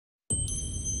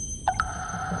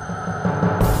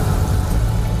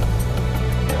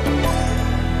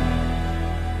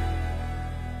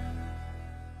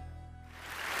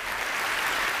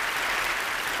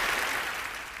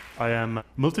I am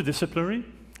multidisciplinary.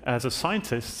 As a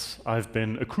scientist, I've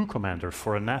been a crew commander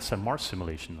for a NASA Mars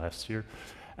simulation last year.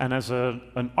 And as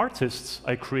an artist,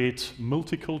 I create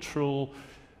multicultural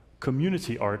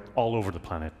community art all over the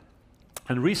planet.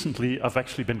 And recently, I've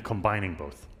actually been combining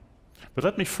both. But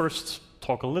let me first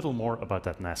talk a little more about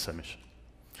that NASA mission.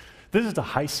 This is the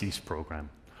HI-SEAS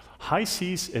program.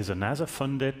 HI-SEAS is a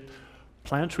NASA-funded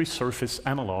planetary surface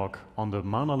analog on the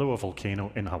Mauna Loa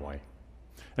volcano in Hawaii.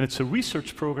 And it's a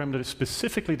research program that is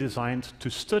specifically designed to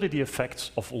study the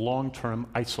effects of long-term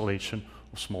isolation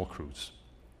of small crews.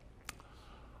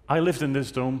 I lived in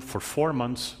this dome for 4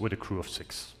 months with a crew of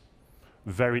 6.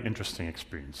 Very interesting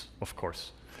experience, of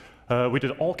course. We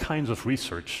did all kinds of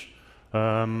research.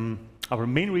 Our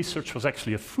main research was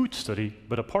actually a food study,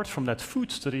 but apart from that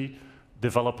food study,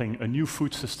 developing a new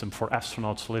food system for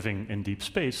astronauts living in deep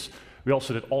space, we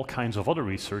also did all kinds of other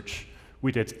research.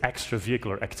 We did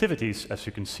extravehicular activities, as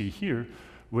you can see here,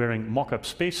 wearing mock-up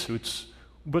spacesuits,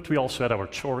 but we also had our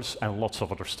chores and lots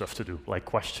of other stuff to do, like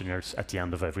questionnaires at the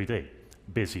end of every day.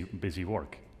 Busy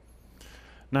work.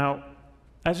 Now,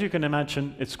 as you can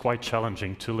imagine, it's quite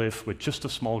challenging to live with just a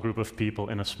small group of people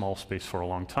in a small space for a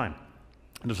long time.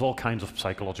 And there's all kinds of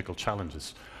psychological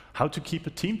challenges. How to keep a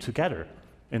team together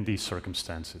in these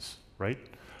circumstances, right?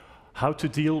 How to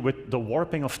deal with the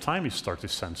warping of time you start to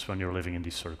sense when you're living in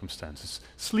these circumstances,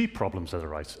 sleep problems that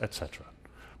arise, etc.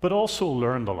 But also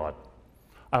learned a lot.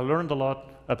 I learned a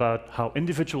lot about how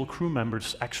individual crew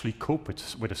members actually cope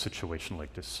with a situation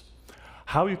like this.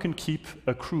 How you can keep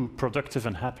a crew productive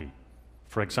and happy.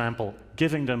 For example,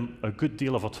 giving them a good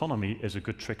deal of autonomy is a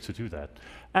good trick to do that.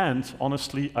 And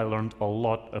honestly, I learned a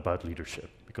lot about leadership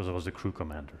because I was the crew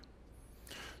commander.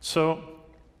 So,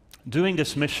 doing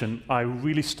this mission, I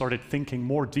really started thinking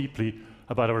more deeply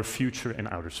about our future in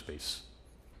outer space.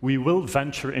 We will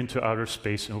venture into outer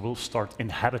space and we'll start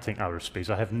inhabiting outer space.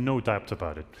 I have no doubt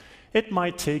about it. It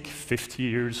might take 50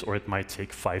 years or it might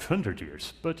take 500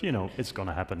 years, but you know, it's going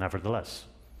to happen nevertheless.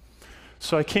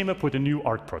 So I came up with a new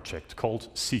art project called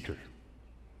Seeker.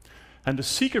 And the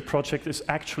Seeker project is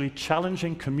actually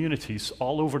challenging communities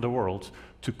all over the world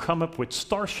to come up with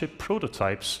starship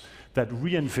prototypes that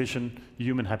re-envision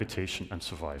human habitation and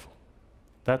survival.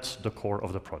 That's the core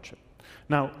of the project.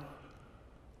 Now,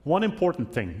 one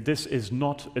important thing, this is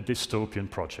not a dystopian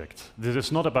project. This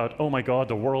is not about, oh my God,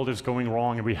 the world is going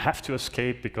wrong and we have to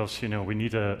escape because, you know, we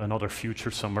need another future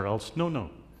somewhere else. No, no.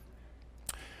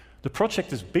 The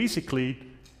project is basically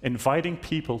inviting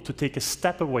people to take a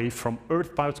step away from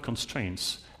earthbound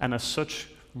constraints and as such,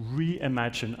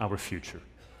 reimagine our future.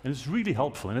 And it's really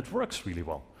helpful and it works really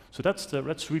well. So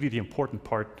that's really the important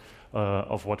part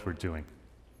of what we're doing.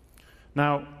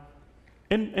 Now,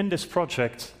 in this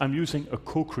project, I'm using a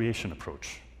co-creation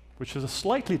approach, which is a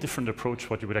slightly different approach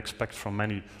what you would expect from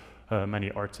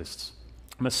many artists.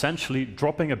 I'm essentially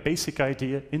dropping a basic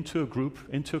idea into a group,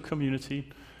 into a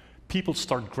community. People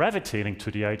start gravitating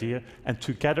to the idea, and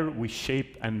together we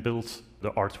shape and build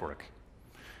the artwork.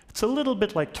 It's a little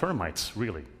bit like termites,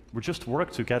 really. We just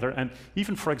work together, and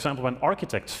even, for example, when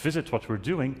architects visit what we're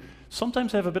doing,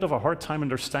 sometimes they have a bit of a hard time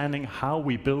understanding how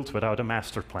we build without a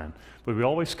master plan. But we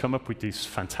always come up with these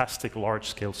fantastic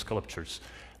large-scale sculptures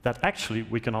that actually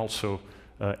we can also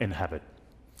inhabit.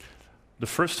 The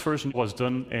first version was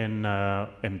done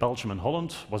in Belgium and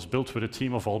Holland, was built with a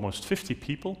team of almost 50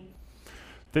 people.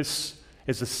 This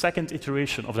is the second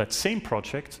iteration of that same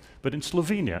project, but in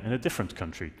Slovenia, in a different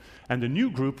country. And the new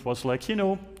group was like, you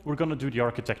know, we're going to do the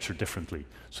architecture differently.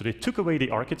 So they took away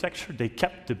the architecture, they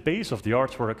kept the base of the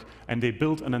artwork, and they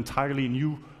built an entirely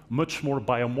new, much more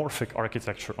biomorphic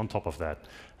architecture on top of that.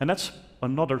 And that's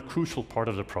another crucial part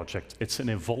of the project. It's an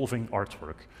evolving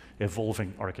artwork,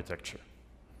 evolving architecture.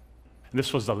 And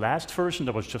this was the last version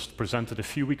that was just presented a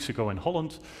few weeks ago in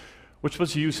Holland, which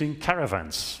was using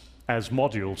caravans as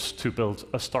modules to build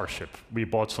a starship. We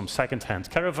bought some second-hand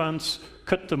caravans,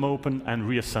 cut them open, and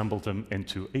reassembled them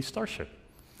into a starship.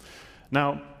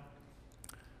 Now,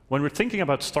 when we're thinking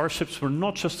about starships, we're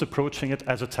not just approaching it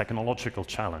as a technological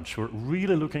challenge. We're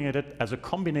really looking at it as a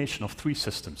combination of 3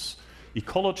 systems: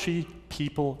 ecology,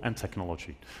 people, and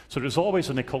technology. So there's always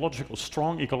an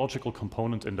strong ecological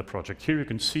component in the project. Here you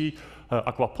can see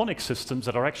aquaponic systems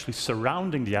that are actually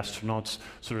surrounding the astronauts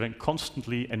so they're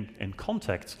constantly in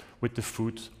contact with the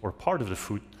food or part of the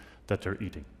food that they're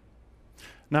eating.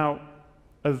 Now,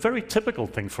 a very typical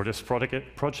thing for this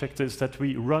project is that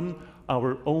we run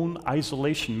our own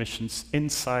isolation missions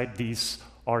inside these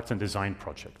art and design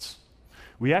projects.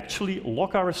 We actually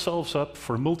lock ourselves up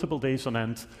for multiple days on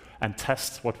end and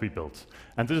test what we built.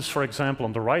 And this is, for example,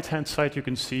 on the right-hand side, you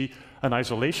can see an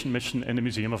isolation mission in the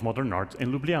Museum of Modern Art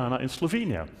in Ljubljana in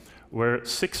Slovenia, where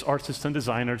 6 artists and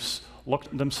designers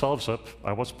locked themselves up,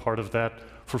 I was part of that,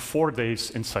 for 4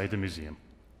 days inside the museum.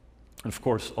 And of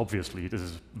course, obviously, this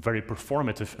is a very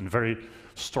performative and very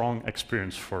strong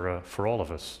experience for all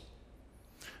of us.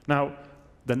 Now,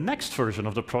 the next version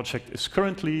of the project is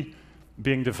currently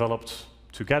being developed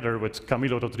together with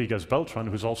Camilo Rodriguez Beltran,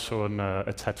 who's also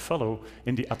a TED Fellow,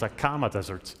 in the Atacama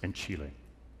Desert in Chile.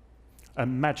 A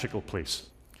magical place.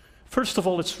 First of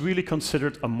all, it's really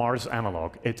considered a Mars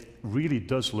analog. It really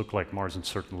does look like Mars in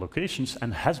certain locations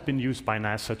and has been used by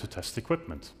NASA to test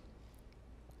equipment.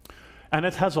 And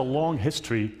it has a long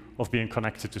history of being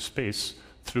connected to space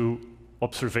through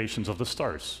observations of the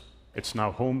stars. It's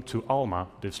now home to ALMA,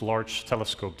 this large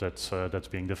telescope that's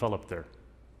being developed there.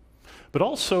 But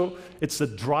also, it's the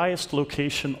driest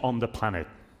location on the planet.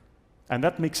 And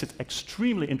that makes it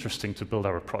extremely interesting to build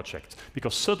our project,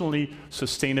 because suddenly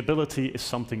sustainability is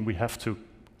something we have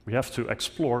to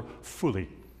explore fully.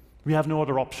 We have no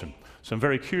other option. So I'm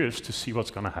very curious to see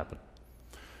what's going to happen.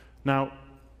 Now,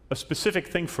 a specific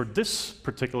thing for this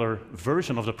particular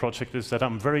version of the project is that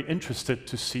I'm very interested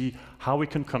to see how we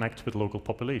can connect with local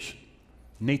population,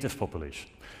 native population.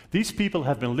 These people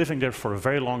have been living there for a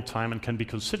very long time and can be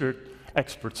considered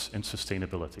experts in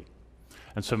sustainability.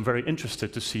 And so I'm very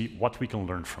interested to see what we can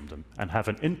learn from them and have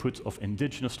an input of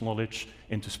indigenous knowledge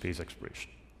into space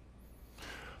exploration.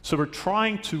 So we're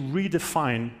trying to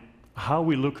redefine how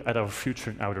we look at our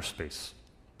future in outer space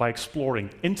by exploring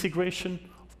integration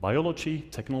of biology,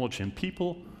 technology, and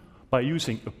people, by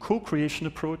using a co-creation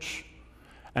approach,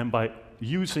 and by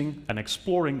using and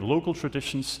exploring local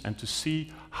traditions and to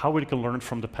see how we can learn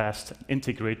from the past and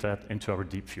integrate that into our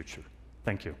deep future.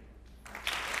 Thank you.